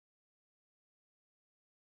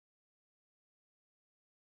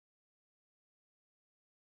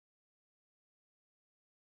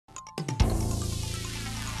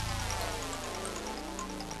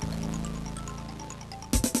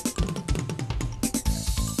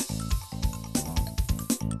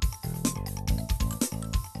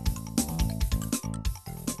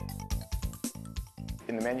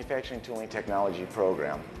the Manufacturing Tooling Technology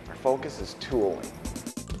program, our focus is tooling.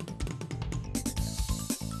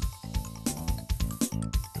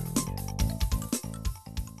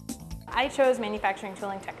 I chose manufacturing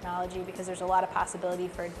tooling technology because there's a lot of possibility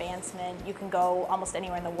for advancement. You can go almost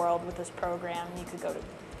anywhere in the world with this program. You could go to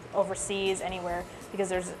overseas, anywhere, because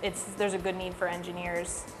there's a good need for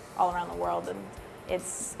engineers all around the world, and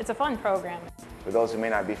it's a fun program. For those who may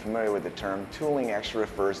not be familiar with the term, tooling actually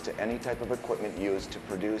refers to any type of equipment used to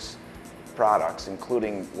produce products,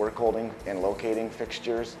 including work holding and locating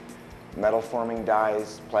fixtures, metal forming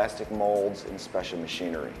dies, plastic molds, and special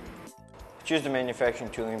machinery. I choose the manufacturing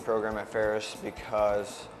tooling program at Ferris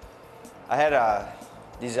because I had a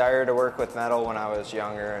desire to work with metal when I was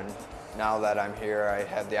younger, and now that I'm here I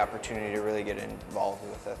have the opportunity to really get involved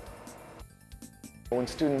with it. When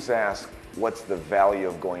students ask what's the value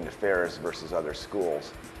of going to Ferris versus other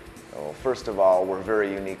schools, well, first of all, we're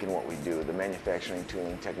very unique in what we do. The Manufacturing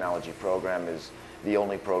Tooling Technology program is the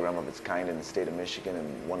only program of its kind in the state of Michigan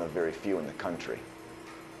and one of very few in the country.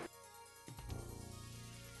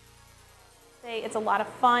 It's a lot of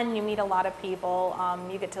fun. You meet a lot of people.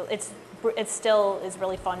 You get to. It still is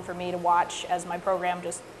really fun for me to watch, as my program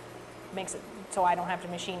just makes it so I don't have to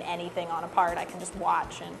machine anything on a part. I can just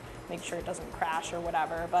watch and make sure it doesn't crash or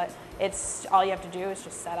whatever. But it's all you have to do is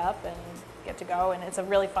just set up and get to go. And it's a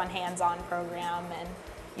really fun hands-on program, and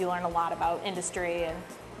you learn a lot about industry and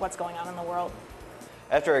what's going on in the world.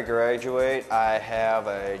 After I graduate, I have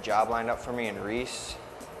a job lined up for me in Reese.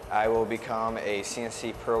 I will become a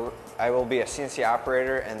I will be a CNC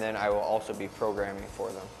operator, and then I will also be programming for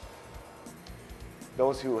them.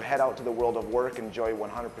 Those who head out to the world of work enjoy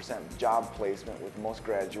 100% job placement, with most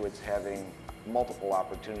graduates having multiple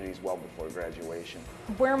opportunities well before graduation.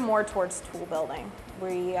 We're more towards tool building.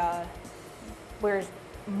 We're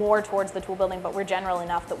more towards the tool building, but we're general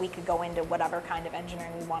enough that we could go into whatever kind of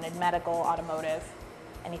engineering we wanted: medical, automotive,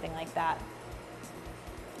 anything like that.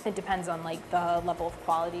 It depends on like the level of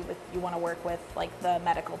quality you want to work with. Like the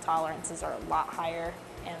medical tolerances are a lot higher,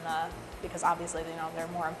 because obviously they're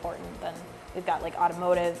more important than we've got like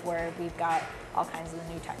automotive, where we've got all kinds of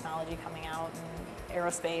the new technology coming out, and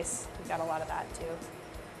aerospace. We've got a lot of that too.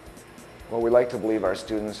 Well, we like to believe our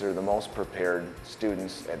students are the most prepared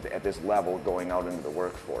students at this level going out into the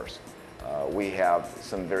workforce. We have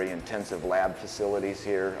some very intensive lab facilities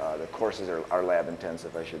here. The courses are lab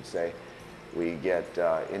intensive, I should say. We get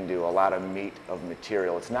into a lot of meat of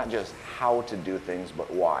material. It's not just how to do things,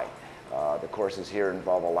 but why. The courses here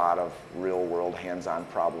involve a lot of real-world hands-on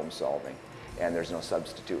problem solving, and there's no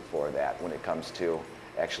substitute for that when it comes to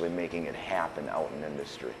actually making it happen out in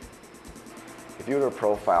industry. If you were to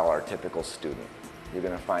profile our typical student, you're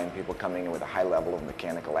going to find people coming in with a high level of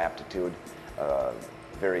mechanical aptitude,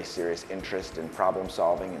 very serious interest in problem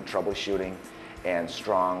solving and troubleshooting, and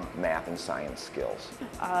strong math and science skills.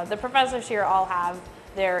 The professors here all have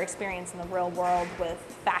their experience in the real world with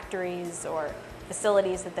factories or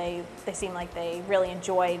facilities that they seem like they really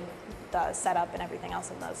enjoyed the setup and everything else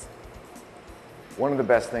in those. One of the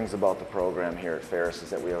best things about the program here at Ferris is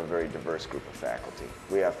that we have a very diverse group of faculty.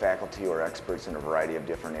 We have faculty who are experts in a variety of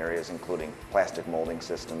different areas, including plastic molding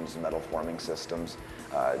systems, metal forming systems,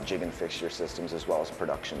 jig and fixture systems, as well as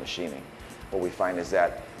production machining. What we find is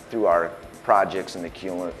that through our projects and the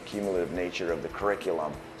cumulative nature of the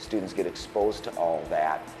curriculum, students get exposed to all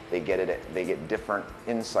that. They get different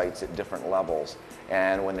insights at different levels,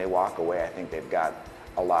 and when they walk away, I think they've got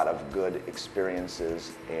a lot of good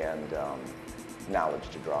experiences and knowledge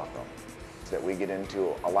to draw from. So that we get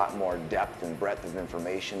into a lot more depth and breadth of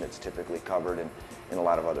information that's typically covered in a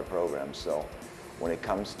lot of other programs. So when it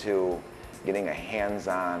comes to getting a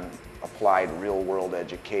hands-on, applied real-world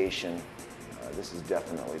education, this is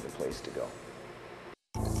definitely the place to go.